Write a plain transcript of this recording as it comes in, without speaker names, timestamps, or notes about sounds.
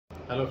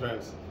Hello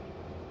friends,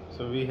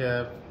 so we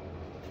have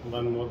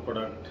one more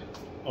product,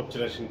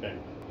 obturation pen.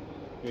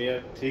 We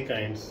have three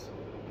kinds,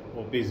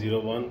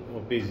 OP01,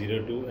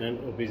 OP02 and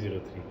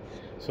OP03.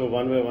 So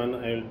one by one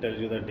I will tell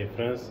you the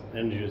difference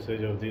and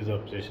usage of these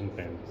obturation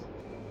pens.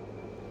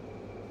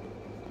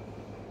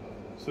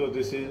 So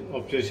this is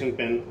obturation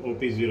pen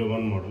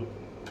OP01 model.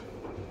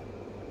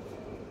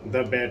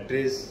 The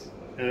batteries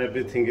and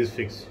everything is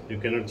fixed, you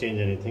cannot change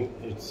anything.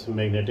 It's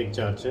magnetic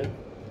charger,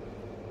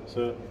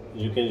 so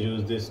you can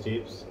use these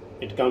tips.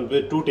 It comes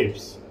with two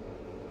tips.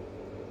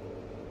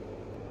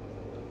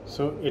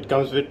 So it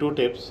comes with two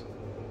tips.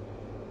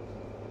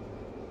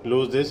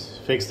 Loose this,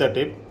 fix the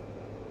tip,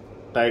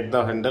 tight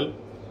the handle.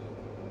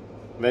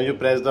 When you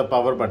press the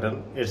power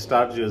button, it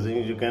starts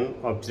using. You can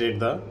obturate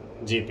the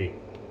GP.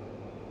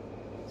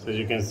 So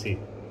you can see.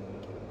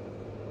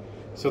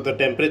 So the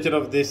temperature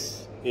of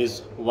this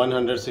is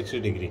 160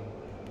 degree.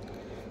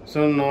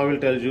 So now I will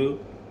tell you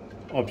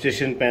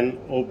obturation pen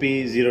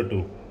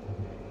OP02.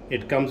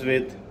 It comes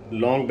with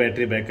long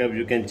battery backup.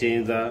 You can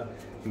change the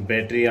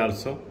battery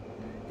also.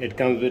 It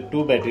comes with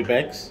two battery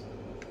packs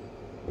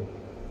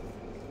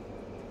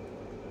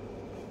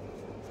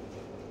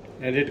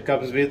and it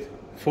comes with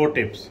four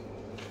tips.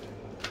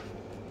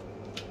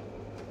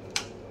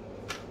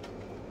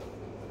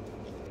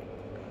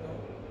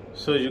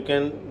 So you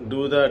can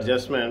do the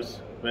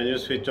adjustments when you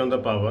switch on the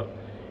power.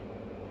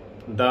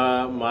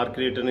 The mark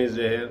written is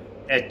here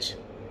H.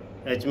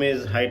 H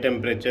means high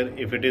temperature.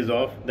 If it is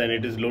off, then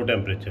it is low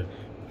temperature.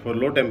 For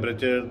low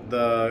temperature,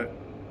 the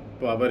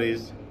power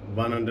is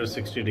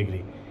 160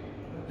 degree,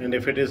 and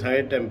if it is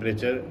high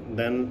temperature,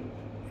 then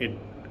it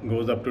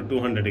goes up to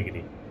 200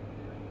 degree.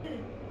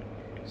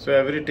 So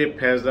every tip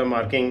has the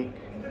marking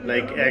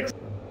like X.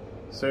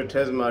 So it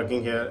has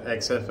marking here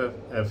XFF,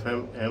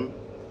 FM, M.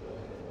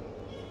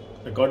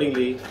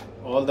 Accordingly,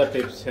 all the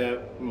tips have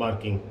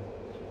marking.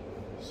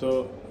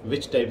 So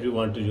which type you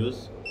want to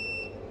use?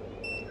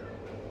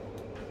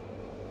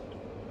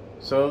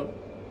 So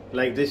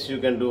like this you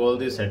can do all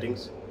these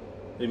settings.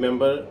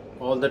 Remember,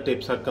 all the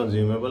tips are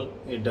consumable.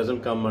 It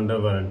doesn't come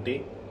under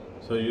warranty.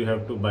 So you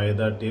have to buy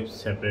the tips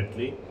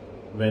separately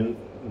when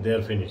they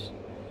are finished.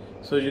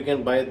 So you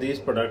can buy these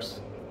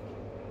products.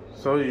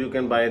 So you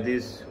can buy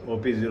these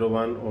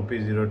OP01,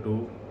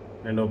 OP02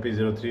 and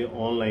OP03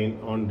 online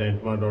on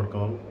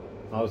dentmark.com.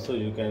 Also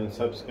you can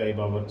subscribe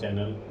our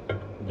channel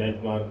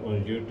Dentmark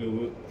on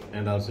YouTube,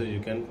 and also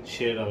you can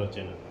share our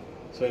channel.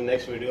 So in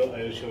next video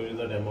I will show you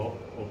the demo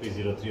of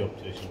OP03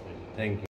 obturation pen. Thank you.